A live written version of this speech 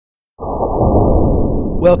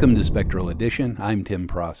Welcome to Spectral Edition. I'm Tim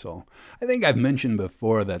Prossel. I think I've mentioned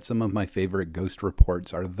before that some of my favorite ghost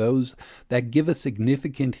reports are those that give a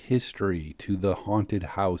significant history to the haunted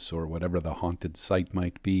house or whatever the haunted site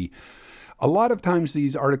might be. A lot of times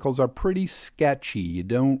these articles are pretty sketchy. You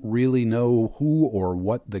don't really know who or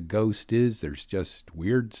what the ghost is. There's just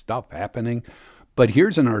weird stuff happening. But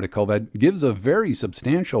here's an article that gives a very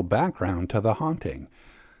substantial background to the haunting.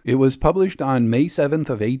 It was published on May 7th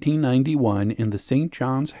of 1891 in the St.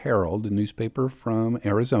 John's Herald, a newspaper from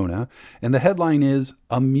Arizona, and the headline is,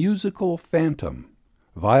 "A Musical Phantom.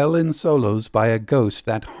 Violin Solos by a Ghost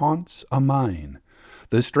That Haunts a Mine.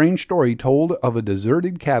 The strange story told of a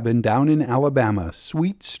deserted cabin down in Alabama,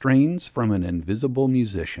 sweet strains from an invisible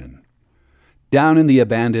musician." Down in the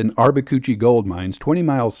abandoned Arbucoochee gold mines, 20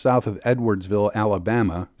 miles south of Edwardsville,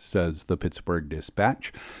 Alabama, says the Pittsburgh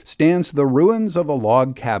Dispatch, stands the ruins of a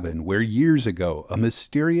log cabin where years ago a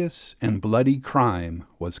mysterious and bloody crime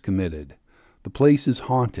was committed. The place is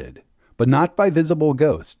haunted, but not by visible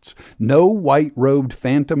ghosts. No white-robed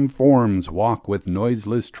phantom forms walk with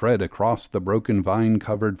noiseless tread across the broken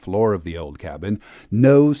vine-covered floor of the old cabin.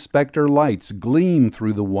 No specter lights gleam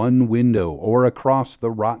through the one window or across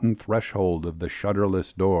the rotten threshold of the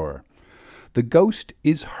shutterless door. The ghost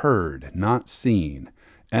is heard, not seen,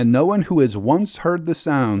 and no one who has once heard the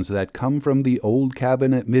sounds that come from the old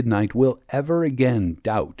cabin at midnight will ever again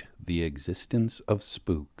doubt the existence of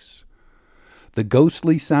spooks. The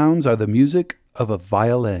ghostly sounds are the music of a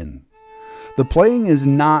violin. The playing is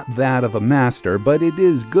not that of a master, but it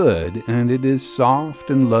is good, and it is soft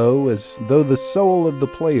and low, as though the soul of the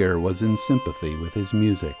player was in sympathy with his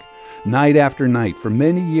music. Night after night, for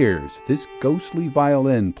many years, this ghostly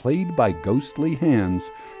violin, played by ghostly hands,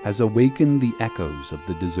 has awakened the echoes of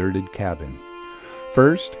the deserted cabin.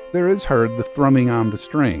 First, there is heard the thrumming on the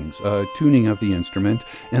strings, a tuning of the instrument,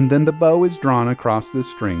 and then the bow is drawn across the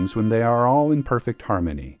strings when they are all in perfect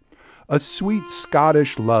harmony. A sweet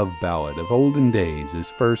Scottish love ballad of olden days is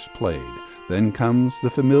first played. Then comes the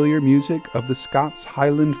familiar music of the Scots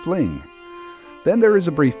Highland Fling. Then there is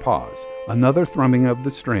a brief pause, another thrumming of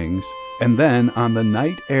the strings, and then on the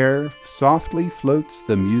night air softly floats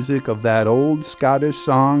the music of that old Scottish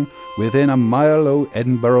song, "Within a Mile o'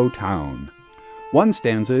 Edinburgh Town." One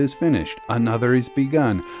stanza is finished, another is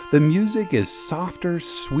begun. The music is softer,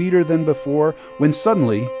 sweeter than before, when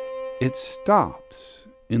suddenly it stops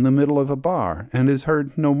in the middle of a bar and is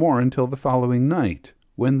heard no more until the following night,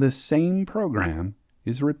 when the same program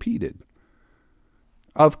is repeated.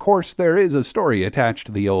 Of course, there is a story attached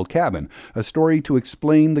to the old cabin, a story to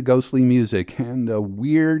explain the ghostly music, and a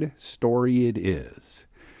weird story it is.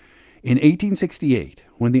 In 1868,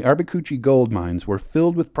 when the Arbucoochee gold mines were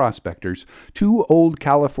filled with prospectors, two old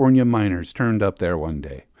California miners turned up there one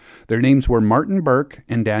day. Their names were Martin Burke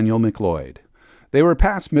and Daniel McLeod. They were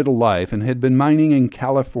past middle life and had been mining in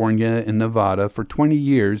California and Nevada for 20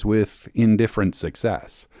 years with indifferent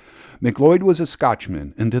success. McLeod was a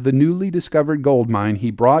Scotchman, and to the newly discovered gold mine he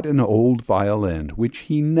brought an old violin, which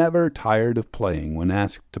he never tired of playing when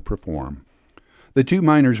asked to perform. The two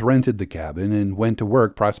miners rented the cabin and went to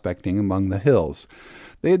work prospecting among the hills.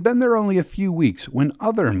 They had been there only a few weeks when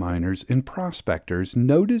other miners and prospectors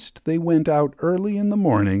noticed they went out early in the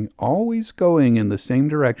morning, always going in the same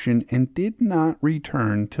direction, and did not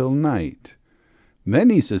return till night.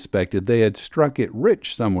 Many suspected they had struck it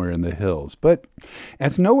rich somewhere in the hills, but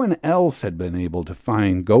as no one else had been able to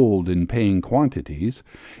find gold in paying quantities,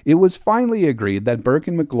 it was finally agreed that Burke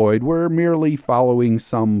and McLeod were merely following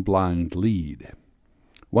some blind lead.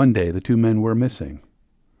 One day the two men were missing.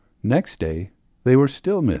 Next day they were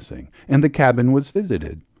still missing, and the cabin was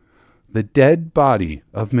visited. The dead body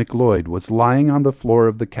of McLeod was lying on the floor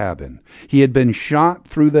of the cabin. He had been shot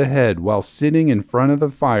through the head while sitting in front of the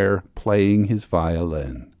fire playing his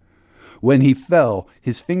violin. When he fell,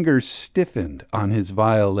 his fingers stiffened on his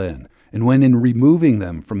violin, and when in removing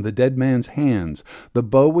them from the dead man's hands, the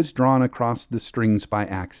bow was drawn across the strings by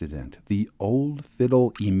accident, the old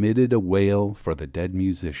fiddle emitted a wail for the dead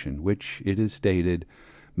musician, which, it is stated,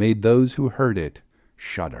 made those who heard it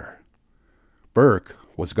shudder. Burke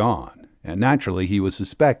was gone, and naturally he was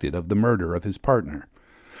suspected of the murder of his partner.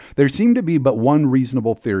 There seemed to be but one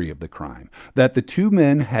reasonable theory of the crime, that the two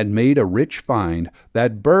men had made a rich find,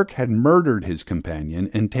 that Burke had murdered his companion,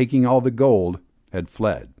 and taking all the gold, had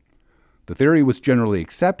fled. The theory was generally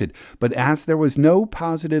accepted, but as there was no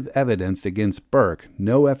positive evidence against Burke,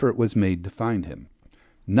 no effort was made to find him.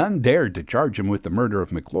 None dared to charge him with the murder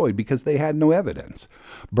of McLeod because they had no evidence.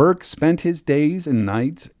 Burke spent his days and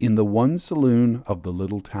nights in the one saloon of the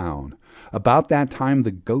little town. About that time,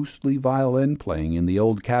 the ghostly violin playing in the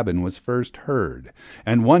old cabin was first heard,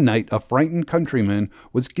 and one night a frightened countryman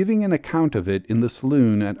was giving an account of it in the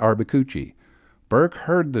saloon at Arbacucci. Burke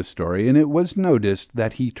heard the story, and it was noticed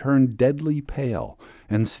that he turned deadly pale,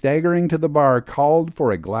 and staggering to the bar called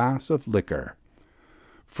for a glass of liquor.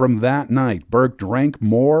 From that night, Burke drank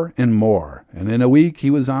more and more, and in a week he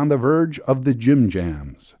was on the verge of the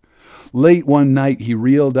jim-jams. Late one night he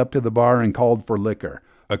reeled up to the bar and called for liquor.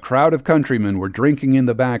 A crowd of countrymen were drinking in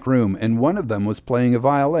the back room, and one of them was playing a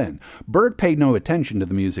violin. Burke paid no attention to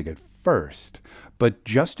the music at first, but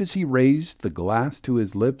just as he raised the glass to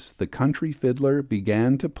his lips, the country fiddler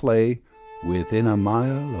began to play "Within a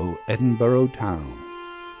Mile o' Edinburgh Town."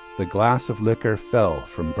 The glass of liquor fell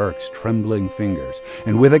from Burke's trembling fingers,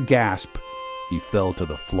 and with a gasp, he fell to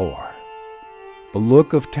the floor. The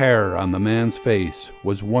look of terror on the man's face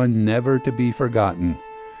was one never to be forgotten.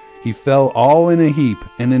 He fell all in a heap,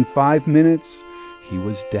 and in 5 minutes he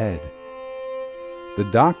was dead. The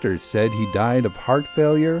doctors said he died of heart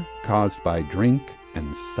failure caused by drink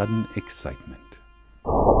and sudden excitement.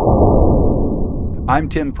 I'm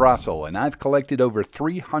Tim Prossel, and I've collected over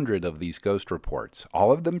 300 of these ghost reports,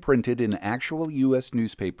 all of them printed in actual U.S.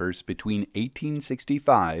 newspapers between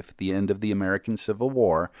 1865, the end of the American Civil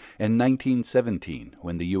War, and 1917,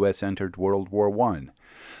 when the U.S. entered World War I.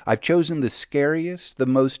 I've chosen the scariest, the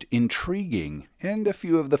most intriguing, and a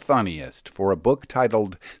few of the funniest for a book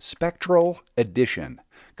titled Spectral Edition,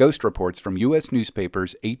 Ghost Reports from U.S.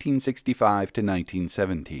 Newspapers 1865 to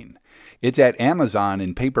 1917. It's at Amazon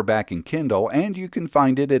in paperback and Kindle, and you can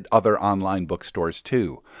find it at other online bookstores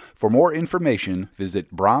too. For more information,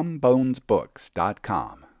 visit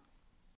brombonesbooks.com.